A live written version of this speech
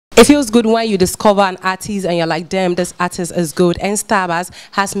It feels good when you discover an artist and you're like, damn, this artist is good. And Starburst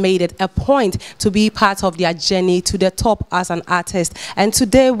has made it a point to be part of their journey to the top as an artist. And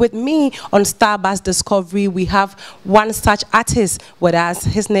today with me on Starburst Discovery, we have one such artist with us.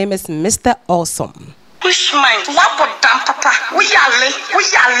 His name is Mr. Awesome. Which mind? What for damn papa? We yale,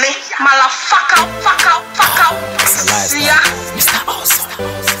 malafaka, faka. Mr. Awesome.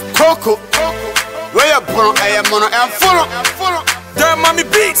 Coco, where you born? I am on a full. Damn, mommy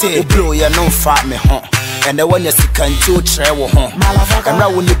beats it. Blow ya no fat me, huh? And the one you see can do travel home. And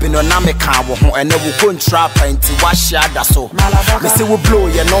I will nip in on Nameka, and I will go and trap into wash ya that so. Missy will blow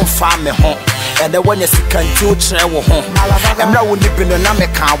ya no farm me home. And the one you see can do travel home. And I will nip in on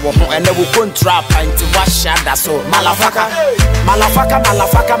Nameka, and I will go and trap into wash ya that so. Malafaka,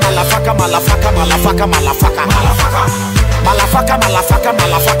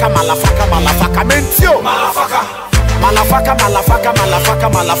 mentio. Malafaka, mentio.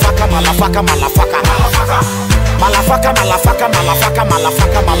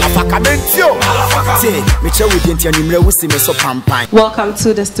 Welcome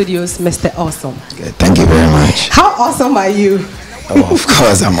to the studios, Mr. Awesome. Okay, thank you very much. How awesome are you? Oh, of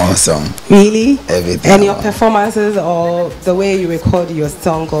course, I'm awesome. Really? Everything. And your performances, or the way you record your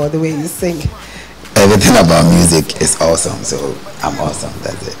song, or the way you sing? Everything about music is awesome, so I'm awesome.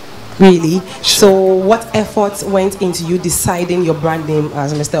 That's it. Really? Sure. So what efforts went into you deciding your brand name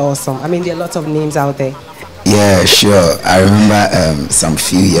as Mr. Awesome? I mean, there are lots of names out there. Yeah, sure. I remember some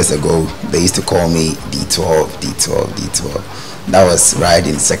few years ago, they used to call me D12. That was right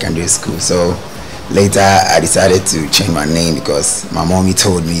in secondary school. So later, I decided to change my name because my mommy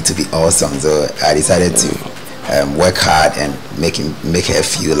told me to be awesome. So I decided to work hard and make her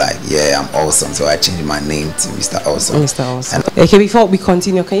feel like, yeah, I'm awesome. So I changed my name to Mr. Awesome. Mr. Awesome. Okay, before we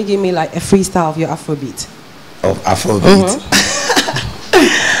continue, can you give me like a freestyle of your Afrobeat? Of Afrobeat?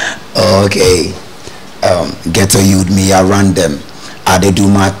 Okay. Ghetto youth, me I run them. I they do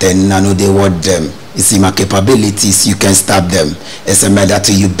my thing, I know they want them. You see my capabilities, you can stop them. It's a matter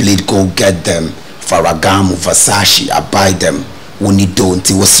till you bleed, go get them. Ferragamo, Versace, I buy them. When you don't,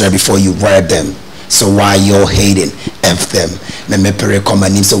 it was there before you wear them. So why you're hating? F them. Me pray come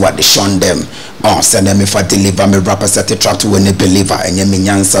and so what they shun them. Send them if I deliver. Me rappers set a trap to any believer. And you mean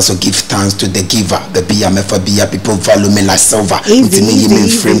answer, so give thanks to the giver. The be a people value me like silver. Easy,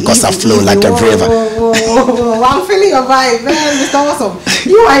 frame cause I flow like a river. Whoa. I'm feeling your vibe, man. Mr. Awesome.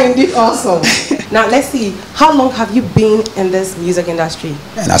 You are indeed awesome. Now let's see. How long have you been in this music industry?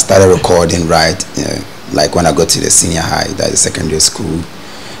 And I started recording like when I got to the senior high, that is secondary school,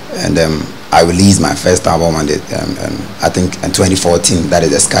 and I released my first album on I think in 2014. That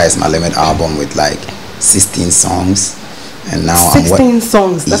is the Sky Is My Limit album with like 16 songs, and now 16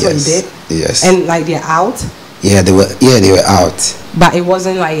 songs. That's what you did. Yes. And like they're out. Yeah, they were out. But it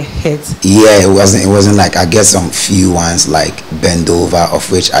wasn't like a hit. Yeah, it wasn't like, I guess some few ones like Bend Over, of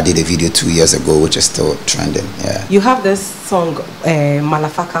which I did a video 2 years ago, which is still trending. Yeah. You have this song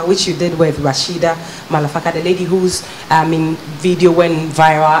Malafaka, which you did with Rashida Malafaka, the lady whose video went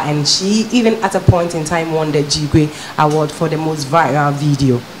viral, and she even at a point in time won the Jigwe Award for the most viral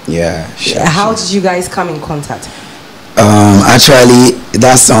video. Yeah, sure. How did you guys come in contact? Actually,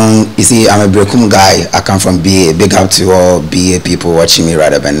 that song, you see, I'm a Brekum guy. I come from BA. Big up to all BA people watching me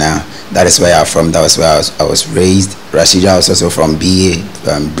right about now. That is where I'm from. That was where I was raised. Rashida was also from BA,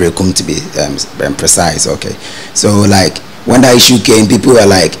 Brekum to be precise. Okay, so like when that issue came, people were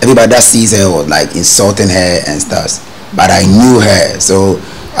like, everybody that sees her was like insulting her and stuff. But I knew her, so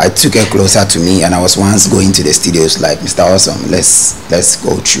I took her closer to me, and I was once going to the studios like, Mr. Awesome, let's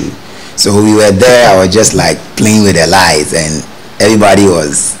go through. So we were there, I was just like playing with the lights, and everybody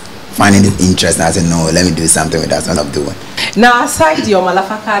was finding it interesting. I said, no, let me do something with that. That's what I'm doing. Now, aside your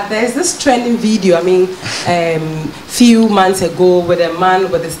Malafaka, there's this trending video, few months ago, with a man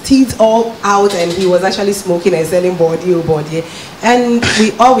with his teeth all out, and he was actually smoking and selling body. And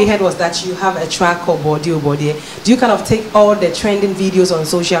all we heard was that you have a track called Body. Do you kind of take all the trending videos on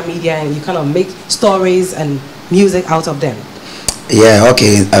social media and you kind of make stories and music out of them? Yeah,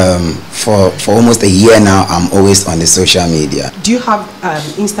 okay. For almost a year now, I'm always on the social media. Do you have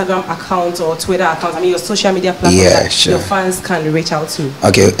Instagram account or Twitter account? Your social media platform that sure. Your fans can reach out to.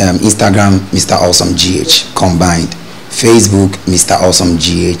 Okay, Instagram, Mr. Awesome GH combined. Facebook, Mr. Awesome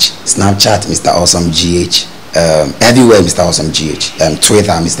GH. Snapchat, Mr. Awesome GH. Everywhere, Mr. Awesome GH.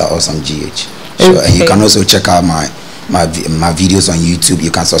 Twitter, Mr. Awesome GH. Sure, okay. And you can also check out my videos on YouTube.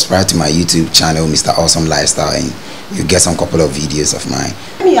 You can subscribe to my YouTube channel, Mr. Awesome Lifestyle, and you get some couple of videos of mine.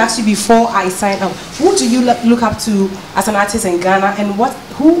 Let me ask you before I sign up, who do you look up to as an artist in Ghana, and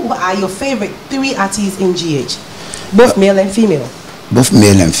who are your favorite 3 artists in GH, both male and female? Both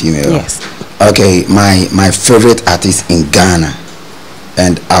male and female. Yes. Okay, my favorite artist in Ghana,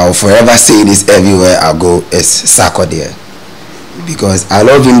 and I'll forever say this everywhere I go, is Sarkodie, because I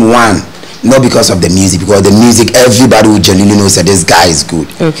love him, one, not because of the music, because the music everybody who genuinely knows that this guy is good.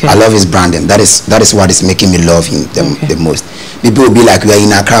 Okay. I love his branding. That is what is making me love him the most. People will be like, we are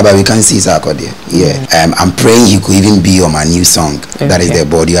in Accra but we can't see Sarkodie. Yeah. I'm praying he could even be on my new song. Okay. That is the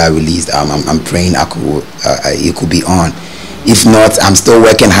body I released. I'm praying he could be on. If not, I'm still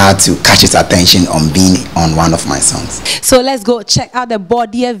working hard to catch his attention on being on one of my songs. So let's go check out the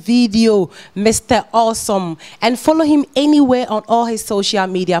Body video, Mr. Awesome, and follow him anywhere on all his social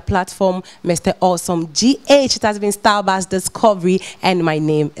media platform, Mr. Awesome GH. It has been Starburst Discovery, and my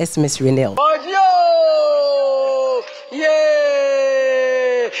name is Miss Renelle. Body,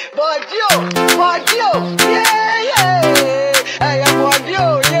 yeah, body, yeah, yeah, hey, body,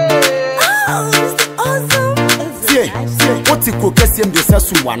 yeah. Oh, Mr. Awesome. What's it cook? Kesem de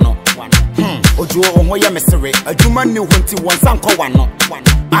sasu wano. Ojo onwo ya mesere. Adwuma ni honti wonsan ko wano.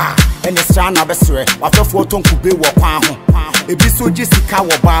 Ah, ene stra na besere. Wafefo tonku be wo kwan ho. Ebi so ji sika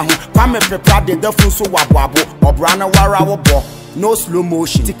wo ba ho. Kwa me prepare de dafu so waboabo. Obra na wara wo bo. No slow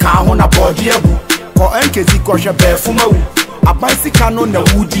motion. Tika ho na body agu. Ko enkezi ko hwe be fuma wu. Aban sika no na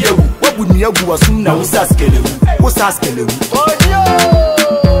wudi agu. Wabu ni agu wasum na usaskele wu. Usaskele wu. Body,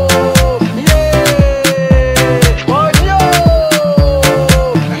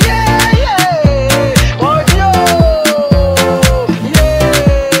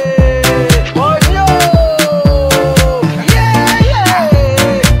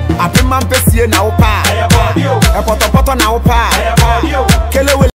 na opa,